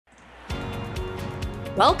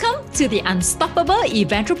Welcome to the Unstoppable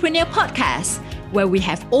Eventrepreneur Podcast, where we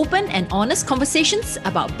have open and honest conversations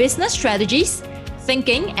about business strategies,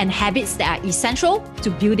 thinking, and habits that are essential to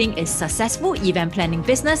building a successful event planning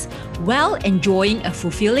business while enjoying a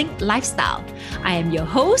fulfilling lifestyle. I am your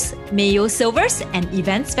host, Mayo Silvers, an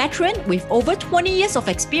events veteran with over 20 years of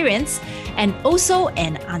experience and also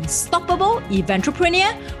an unstoppable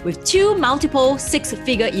eventrepreneur with two multiple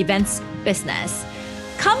six-figure events business.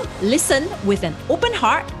 Come listen with an open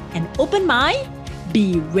heart and open mind.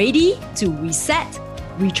 Be ready to reset,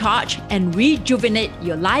 recharge, and rejuvenate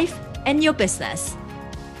your life and your business.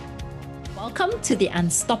 Welcome to the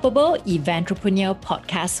Unstoppable Eventrepreneur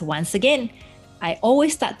Podcast once again. I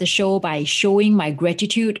always start the show by showing my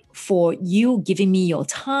gratitude for you giving me your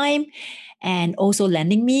time and also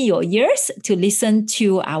lending me your ears to listen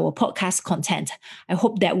to our podcast content. I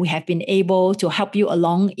hope that we have been able to help you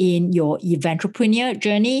along in your eventrepreneur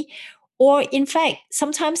journey, or in fact,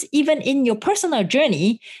 sometimes even in your personal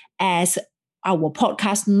journey, as our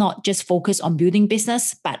podcast not just focus on building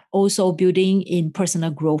business, but also building in personal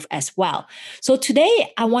growth as well. So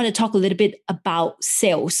today, I want to talk a little bit about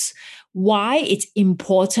sales, why it's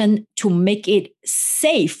important to make it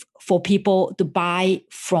safe for people to buy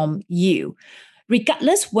from you,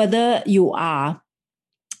 regardless whether you are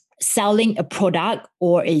selling a product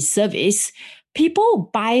or a service.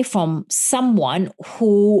 People buy from someone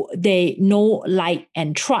who they know, like,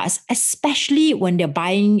 and trust, especially when they're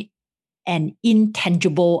buying an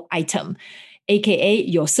intangible item, aka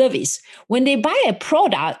your service. When they buy a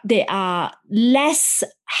product, they are less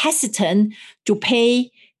hesitant to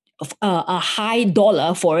pay a high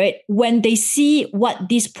dollar for it when they see what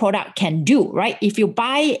this product can do, right? If you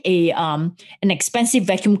buy an expensive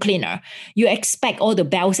vacuum cleaner, you expect all the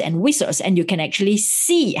bells and whistles, and you can actually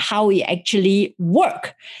see how it actually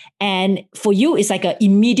work. And for you, it's like an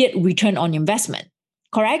immediate return on investment,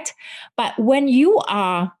 correct? But when you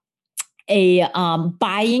are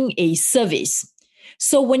buying a service,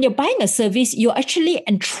 so when you're buying a service, you're actually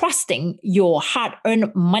entrusting your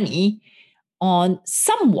hard-earned money on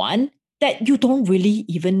someone that you don't really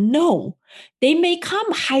even know. They may come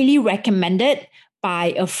highly recommended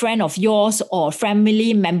by a friend of yours or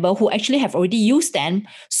family member who actually have already used them.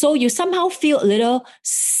 So you somehow feel a little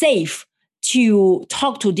safe to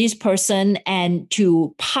talk to this person and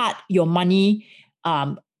to part your money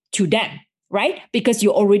to them, right? Because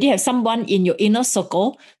you already have someone in your inner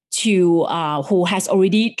circle to who has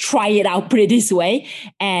already tried it out, put it this way,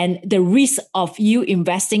 and the risk of you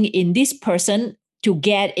investing in this person to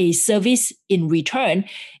get a service in return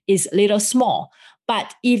is a little small.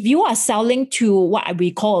 But if you are selling to what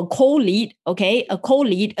we call a cold lead, okay, a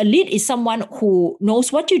lead is someone who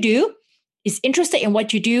knows what you do, is interested in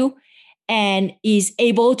what you do, and is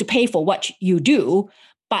able to pay for what you do,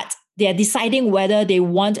 but they're deciding whether they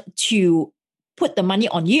want to put the money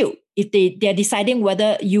on you. If they're deciding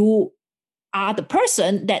whether you are the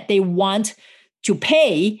person that they want to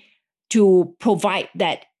pay to provide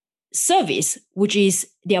that service, which is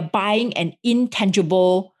they're buying an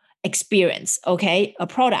intangible experience, okay, a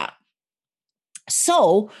product.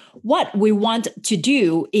 So what we want to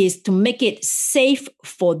do is to make it safe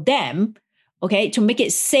for them, okay, to make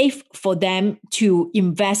it safe for them to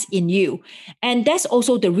invest in you. And that's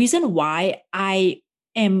also the reason why I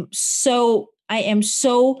am so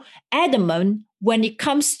adamant when it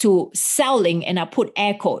comes to selling, and I put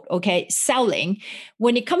air quote, okay, selling.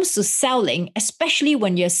 When it comes to selling, especially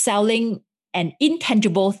when you're selling an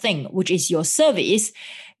intangible thing, which is your service,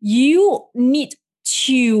 you need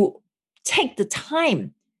to take the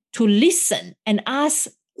time to listen and ask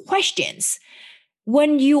questions.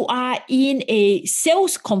 When you are in a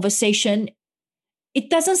sales conversation, it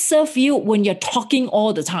doesn't serve you when you're talking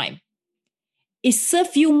all the time. It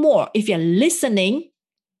serves you more if you're listening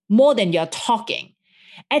more than you're talking.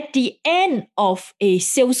 At the end of a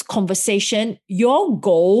sales conversation, your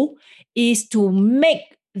goal is to make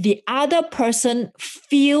the other person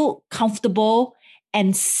feel comfortable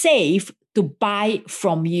and safe to buy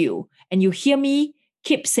from you. And you hear me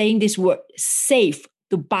keep saying this word, safe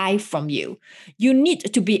to buy from you. You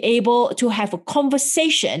need to be able to have a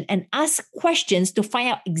conversation and ask questions to find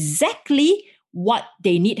out exactly what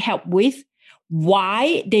they need help with,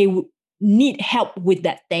 why they need help with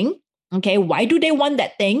that thing. Okay, why do they want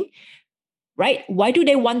that thing? Right? Why do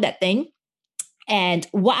they want that thing? And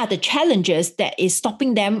what are the challenges that is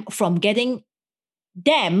stopping them from getting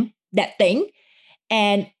them that thing?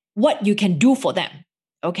 And what you can do for them.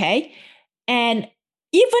 Okay. And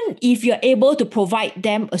even if you're able to provide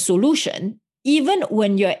them a solution, even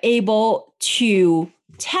when you're able to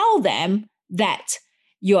tell them that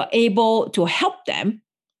you're able to help them,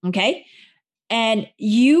 okay, And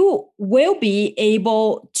you will be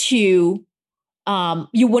able to,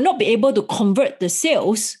 you will not be able to convert the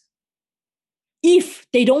sales if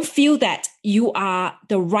they don't feel that you are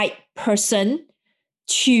the right person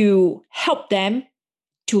to help them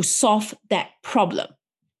to solve that problem.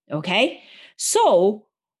 Okay. So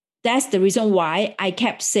that's the reason why I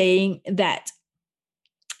kept saying that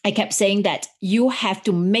you have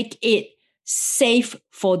to make it safe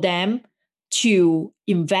for them to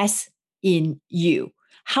invest in you.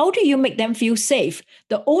 How do you make them feel safe?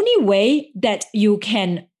 The only way that you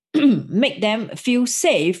can make them feel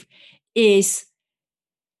safe is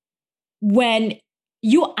when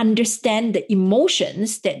you understand the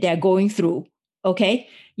emotions that they're going through. Okay.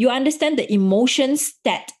 You understand the emotions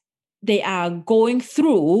that they are going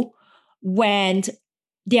through when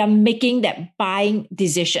they are making that buying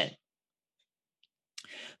decision.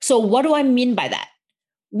 So what do I mean by that?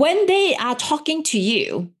 When they are talking to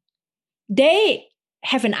you, they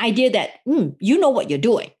have an idea that you know what you're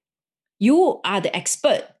doing. You are the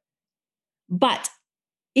expert. But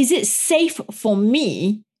is it safe for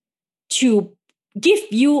me to give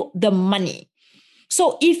you the money?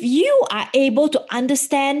 So if you are able to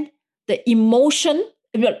understand the emotion,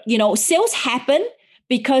 sales happen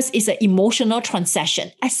because it's an emotional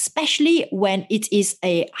transaction, especially when it is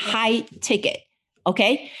a high ticket.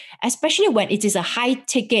 Okay. Especially when it is a high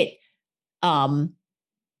ticket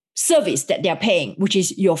service that they're paying, which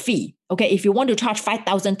is your fee. Okay. If you want to charge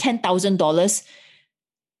 $5,000, $10,000,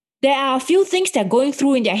 there are a few things that are going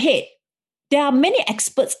through in their head. There are many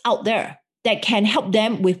experts out there that can help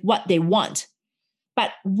them with what they want.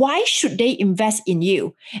 But why should they invest in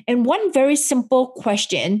you? And one very simple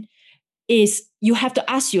question is you have to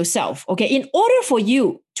ask yourself, okay, in order for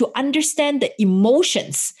you to understand the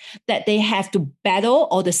emotions that they have to battle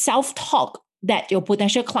or the self-talk that your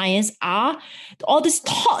potential clients are, all these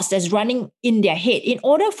thoughts that's running in their head, in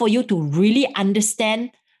order for you to really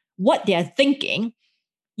understand what they're thinking,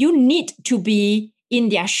 you need to be in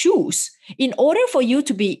their shoes. In order for you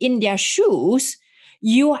to be in their shoes,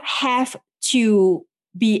 you have to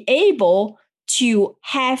be able to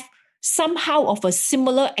have somehow of a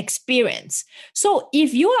similar experience. So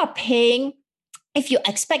if you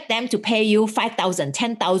expect them to pay you $5,000,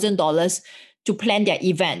 $10,000 to plan their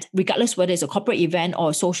event, regardless whether it's a corporate event or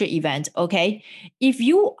a social event, okay? If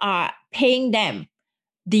you are paying them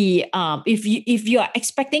if you are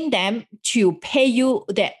expecting them to pay you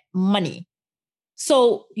that money,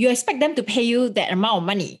 so you expect them to pay you that amount of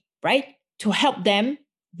money, right, to help them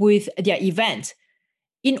with their event.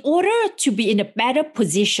 In order to be in a better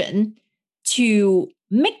position to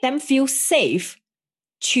make them feel safe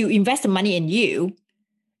to invest the money in you,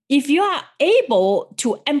 if you are able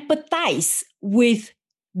to empathize with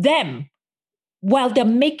them while they're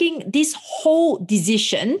making this whole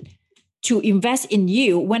decision to invest in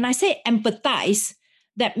you, when I say empathize,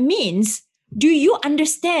 that means, do you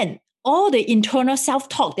understand all the internal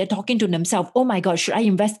self-talk they're talking to themselves? Oh my God, should I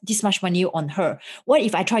invest this much money on her? What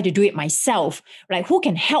if I try to do it myself? Like, who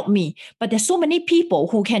can help me? But there's so many people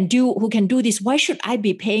who can do this. Why should I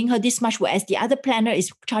be paying her this much, whereas the other planner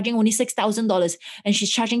is charging only $6,000 and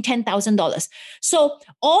she's charging $10,000? So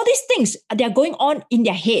all these things, they're going on in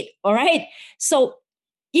their head. All right. So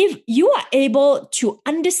if you are able to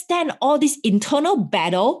understand all this internal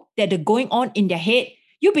battle that are going on in their head,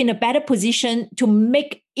 you'll be in a better position to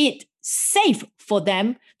make it safe for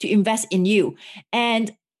them to invest in you.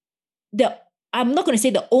 And I'm not going to say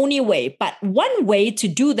the only way, but one way to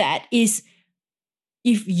do that is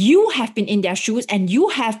if you have been in their shoes and you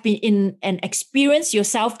have been in an experience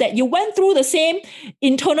yourself that you went through the same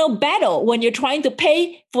internal battle when you're trying to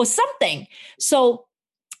pay for something. So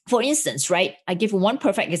for instance, right, I give one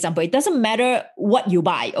perfect example. It doesn't matter what you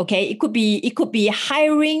buy, okay? It could be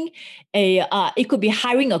hiring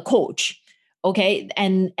a coach, okay?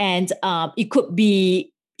 And it could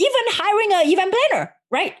be even hiring an event planner,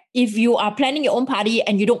 right? If you are planning your own party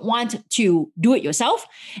and you don't want to do it yourself,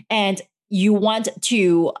 and you want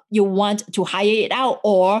to hire it out,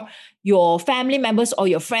 or your family members or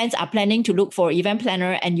your friends are planning to look for an event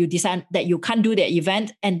planner and you decide that you can't do their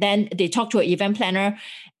event, and then they talk to an event planner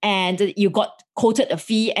and you got quoted a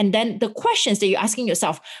fee, and then the questions that you're asking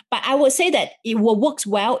yourself. But I would say that it will work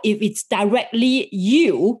well if it's directly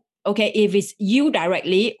you, okay? If it's you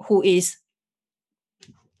directly who is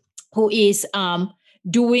going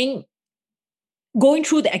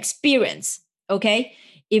through the experience, okay?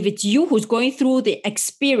 If it's you who's going through the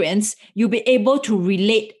experience, you'll be able to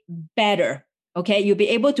relate better, okay? You'll be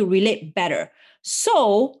able to relate better.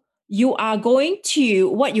 So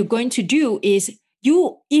what you're going to do is,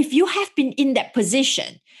 if you have been in that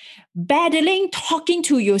position, battling, talking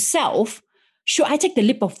to yourself should I take the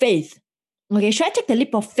leap of faith? Okay, should I take the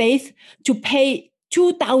leap of faith to pay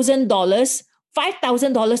 $2,000,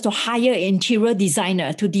 $5,000 to hire an interior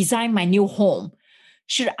designer to design my new home?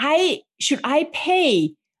 Should I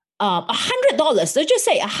pay $100? Let's just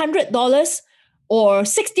say $100 or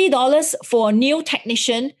 $60 for a new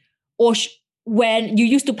technician, or when you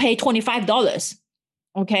used to pay $25.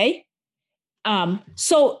 Okay.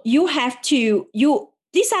 So you have to,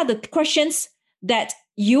 these are the questions that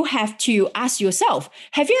you have to ask yourself.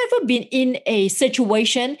 Have you ever been in a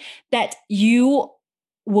situation that you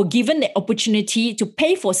were given the opportunity to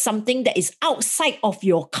pay for something that is outside of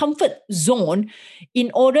your comfort zone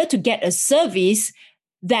in order to get a service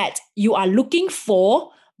that you are looking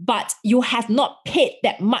for, but you have not paid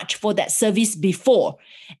that much for that service before?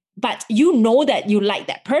 But you know that you like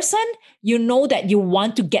that person, you know that you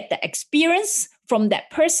want to get the experience from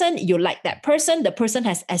that person, you like that person, the person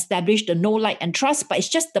has established the know, like, and trust, but it's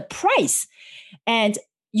just the price. And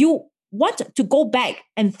you want to go back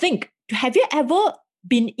and think, have you ever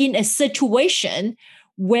been in a situation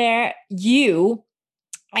where you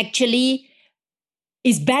actually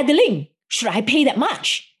is battling, should I pay that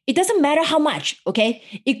much? It doesn't matter how much, okay?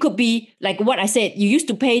 It could be like what I said, you used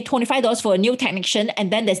to pay $25 for a new technician,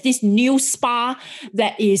 and then there's this new spa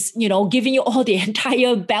that is, giving you all the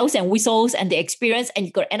entire bells and whistles and the experience, and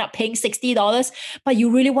you could end up paying $60, but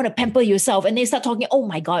you really want to pamper yourself. And they start talking, oh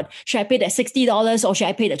my God, should I pay that $60 or should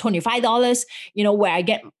I pay the $25? Where I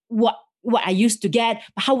get what I used to get,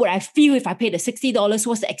 but how would I feel if I paid the $60?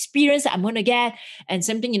 What's the experience that I'm going to get? And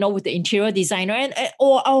same thing, with the interior designer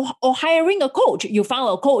or hiring a coach. You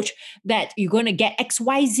found a coach that you're going to get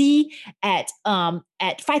XYZ at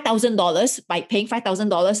 $5,000 by paying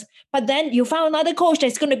 $5,000. But then you found another coach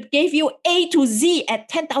that's going to give you A to Z at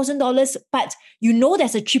 $10,000, but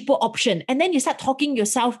there's a cheaper option. And then you start talking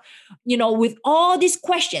yourself, with all these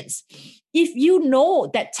questions. If you know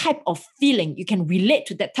that type of feeling, you can relate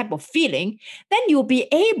to that type of feeling, then you'll be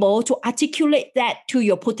able to articulate that to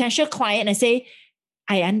your potential client and say,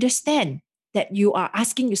 I understand that you are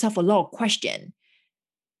asking yourself a lot of questions.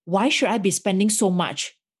 Why should I be spending so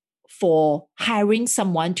much for hiring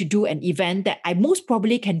someone to do an event that I most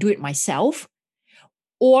probably can do it myself,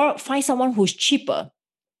 or find someone who's cheaper?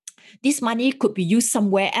 This money could be used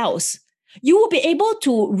somewhere else. You will be able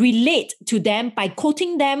to relate to them by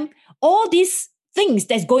quoting them all these things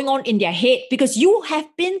that's going on in their head because you have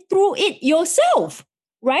been through it yourself,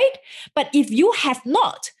 right? But if you have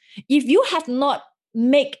not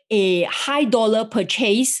make a high dollar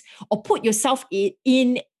purchase or put yourself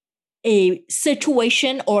in a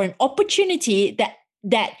situation or an opportunity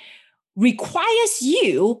that requires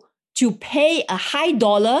you to pay a high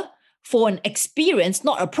dollar for an experience,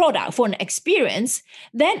 not a product, for an experience,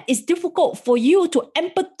 then it's difficult for you to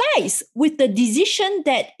empathize with the decision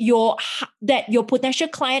that your potential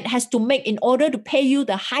client has to make in order to pay you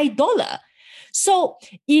the high dollar. So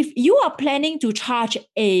if you are planning to charge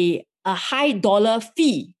a high dollar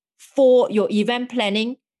fee for your event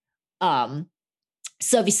planning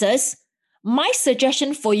services, my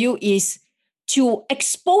suggestion for you is to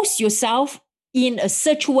expose yourself in a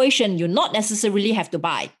situation you not necessarily have to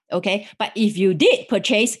buy, okay? But if you did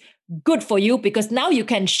purchase, good for you, because now you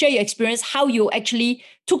can share your experience, how you actually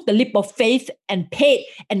took the leap of faith and paid,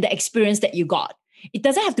 and the experience that you got. It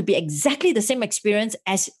doesn't have to be exactly the same experience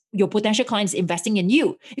as your potential clients investing in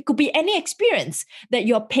you. It could be any experience that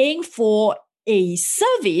you're paying for a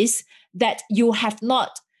service that you have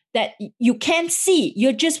not, that you can't see.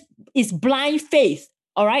 It's blind faith.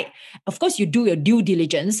 All right. Of course, you do your due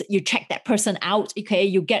diligence. You check that person out. Okay.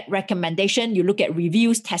 You get recommendation. You look at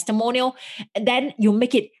reviews, testimonial, and then you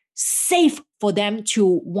make it safe for them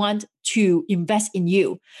to want to invest in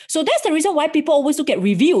you. So that's the reason why people always look at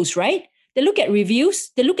reviews, right? They look at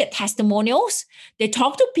reviews. They look at testimonials. They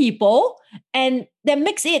talk to people, and that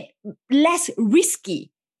makes it less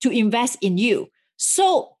risky to invest in you.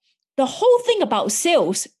 So the whole thing about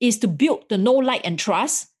sales is to build the know, like, and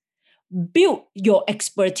trust. Build your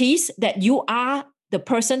expertise, that you are the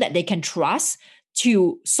person that they can trust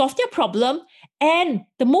to solve their problem. And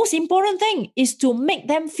the most important thing is to make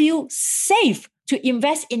them feel safe to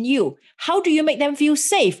invest in you. How do you make them feel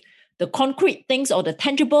safe? The concrete things or the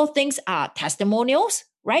tangible things are testimonials,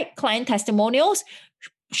 right? Client testimonials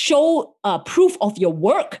show proof of your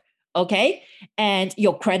work, okay? And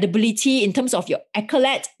your credibility in terms of your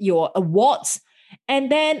accolade, your awards.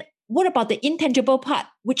 And then what about the intangible part,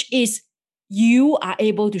 which is you are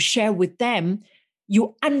able to share with them,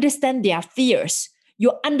 you understand their fears,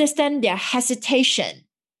 you understand their hesitation,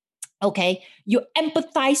 okay? You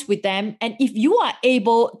empathize with them. And if you are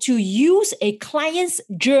able to use a client's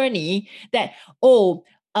journey that,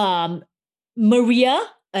 Maria,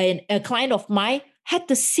 a client of mine, had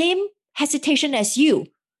the same hesitation as you.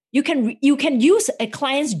 You can use a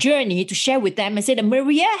client's journey to share with them and say that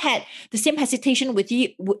Maria had the same hesitation with you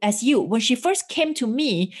as you. When she first came to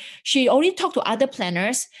me, she already talked to other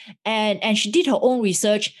planners and she did her own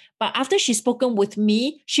research. But after she's spoken with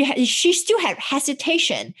me, she still had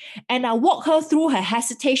hesitation, and I walk her through her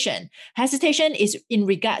hesitation. Hesitation is in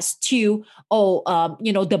regards to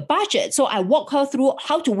the budget. So I walk her through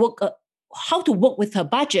how to work with her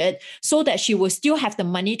budget so that she will still have the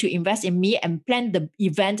money to invest in me and plan the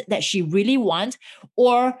event that she really wants.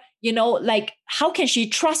 Or, like, how can she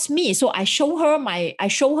trust me? So I show her my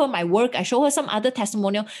work. I show her some other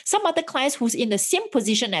testimonial, some other clients who's in the same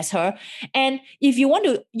position as her. And if you want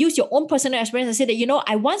to use your own personal experience and say that,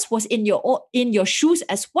 I once was in your shoes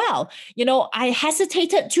as well. I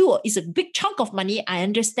hesitated too. It's a big chunk of money. I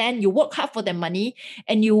understand you work hard for the money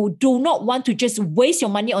and you do not want to just waste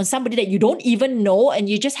your money on somebody that you don't even know, and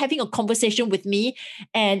you're just having a conversation with me.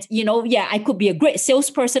 And, I could be a great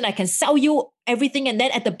salesperson. I can sell you everything. And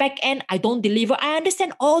then at the back end, I don't deliver. I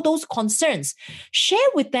understand all those concerns. Share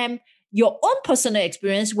with them your own personal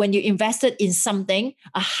experience when you invested in something,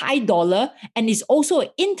 a high dollar, and it's also an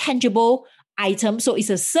intangible item. So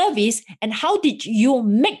it's a service. And how did you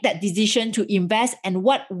make that decision to invest, and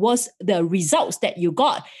what was the results that you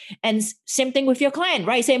got? And same thing with your client,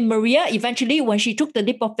 right? Say Maria, eventually when she took the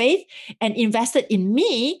leap of faith and invested in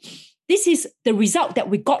me, this is the result that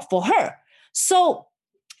we got for her. So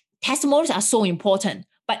testimonials are so important.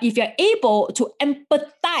 But if you're able to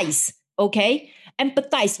empathize,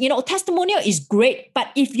 testimonial is great. But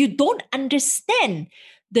if you don't understand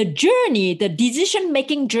the journey, the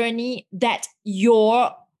decision-making journey that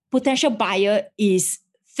your potential buyer is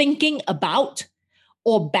thinking about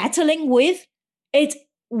or battling with, it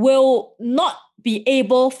will not be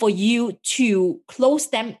able for you to close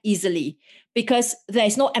them easily, because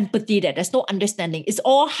there's no empathy there. There's no understanding. It's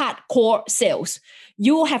all hardcore sales.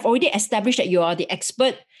 You have already established that you are the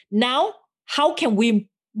expert. Now, how can we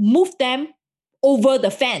move them over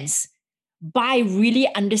the fence? By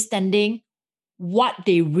really understanding what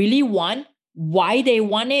they really want, why they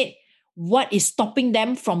want it, what is stopping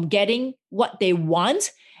them from getting what they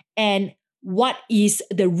want, and what is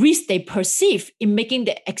the risk they perceive in making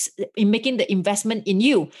the investment in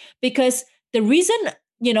you. Because the reason,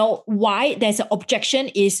 why there's an objection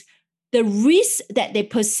is the risk that they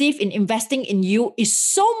perceive in investing in you is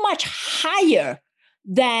so much higher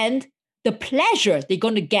than the pleasure they're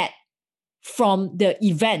going to get from the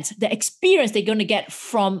event, the experience they're going to get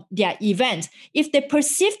from their event. If they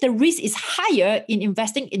perceive the risk is higher in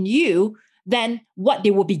investing in you than what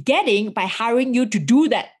they will be getting by hiring you to do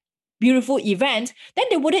that beautiful event, then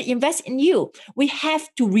they wouldn't invest in you. We have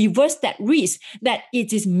to reverse that risk, that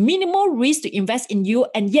it is minimal risk to invest in you,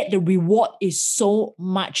 and yet the reward is so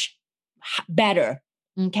much better.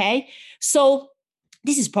 Okay. So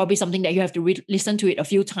this is probably something that you have to listen to it a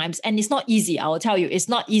few times. And it's not easy. I will tell you, it's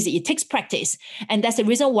not easy. It takes practice. And that's the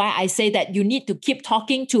reason why I say that you need to keep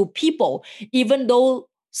talking to people, even though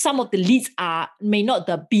some of the leads may not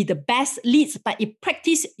be the best leads, but it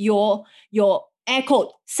practice your air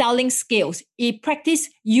quote selling skills. It practice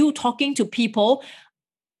you talking to people,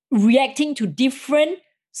 reacting to different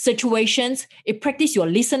situations. It practice your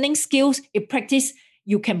listening skills.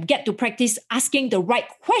 You can get to practice asking the right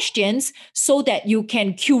questions so that you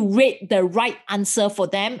can curate the right answer for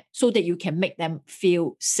them, so that you can make them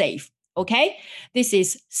feel safe. Okay. This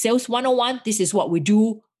is Sales 101. This is what we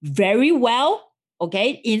do very well.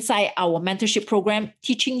 Okay. Inside our mentorship program,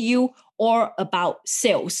 teaching you all about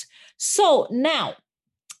sales. So now,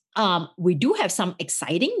 we do have some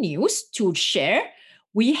exciting news to share.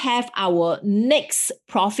 We have our next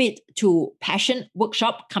Profit to Passion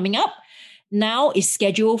workshop coming up. Now it's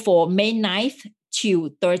scheduled for May 9th to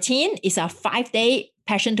 13th. It's a 5-day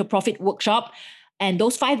Passion to Profit workshop. And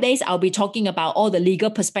those 5 days, I'll be talking about all the legal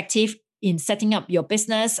perspective in setting up your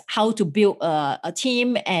business, how to build a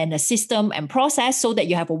team and a system and process so that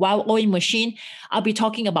you have a well-oiled machine. I'll be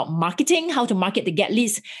talking about marketing, how to market to get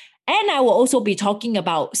leads. And I will also be talking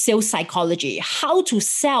about sales psychology, how to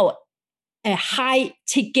sell a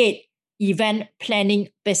high-ticket event planning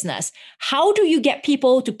business. How do you get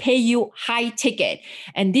people to pay you high ticket?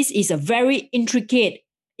 And this is a very intricate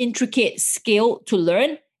skill to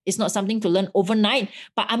learn. It's not something to learn overnight,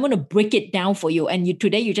 but I'm going to break it down for you. And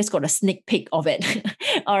today you just got a sneak peek of it.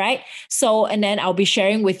 All right. So, and then I'll be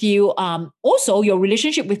sharing with you also your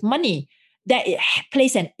relationship with money. That it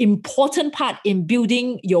plays an important part in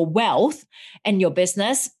building your wealth and your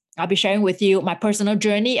business. I'll be sharing with you my personal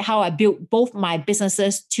journey, how I built both my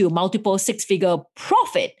businesses to multiple 6-figure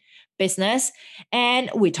profit business. And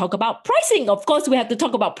we talk about pricing. Of course, we have to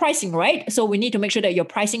talk about pricing, right? So we need to make sure that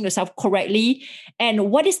you're pricing yourself correctly. And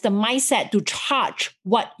what is the mindset to charge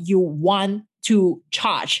what you want to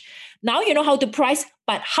charge? Now you know how to price,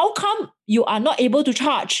 but how come you are not able to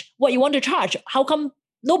charge what you want to charge? How come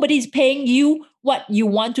nobody is paying you what you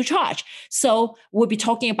want to charge? So we'll be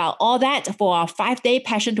talking about all that for our 5-day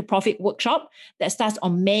Passion to Profit workshop that starts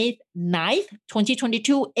on May 9th,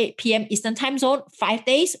 2022, 8 p.m. Eastern Time Zone, 5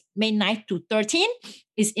 days, May 9th to 13th.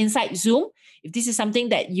 It's inside Zoom. If this is something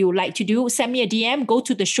that you like to do, send me a DM, go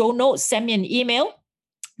to the show notes, send me an email,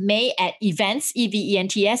 may@events,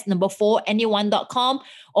 events, 4, anyone.com,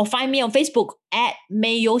 or find me on Facebook at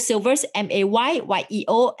Mayo Silvers,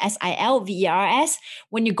 MAYYEOSILVERS.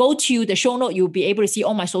 When you go to the show note, you'll be able to see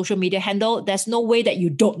all my social media handle. There's no way that you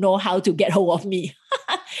don't know how to get hold of me.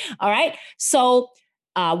 All right. So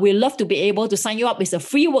we'd love to be able to sign you up. It's a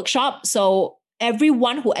free workshop. So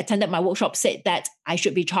everyone who attended my workshop said that I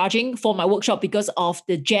should be charging for my workshop because of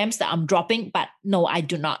the gems that I'm dropping. But no, I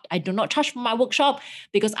do not. I do not charge for my workshop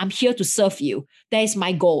because I'm here to serve you. That is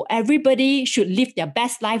my goal. Everybody should live their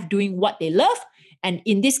best life doing what they love. And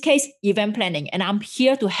in this case, event planning. And I'm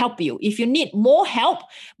here to help you. If you need more help,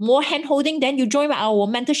 more hand-holding, then you join our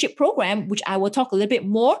mentorship program, which I will talk a little bit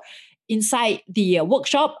more inside the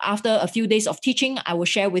workshop. After a few days of teaching, I will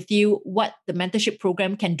share with you what the mentorship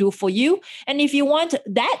program can do for you. And if you want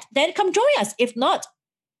that, then come join us. If not,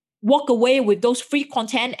 walk away with those free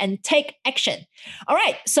content and take action. All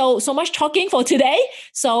right. So much talking for today.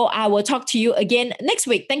 So I will talk to you again next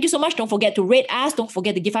week. Thank you so much. Don't forget to rate us. Don't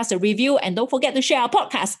forget to give us a review. And don't forget to share our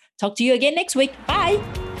podcast. Talk to you again next week. Bye.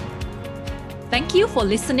 Thank you for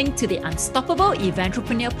listening to the Unstoppable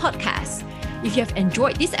Eventrepreneur podcast. If you have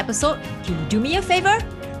enjoyed this episode, can you do me a favor?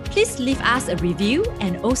 Please leave us a review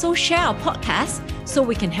and also share our podcast so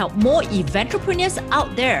we can help more eventrepreneurs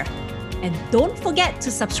out there. And don't forget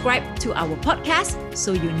to subscribe to our podcast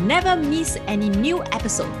so you never miss any new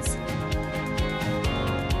episodes.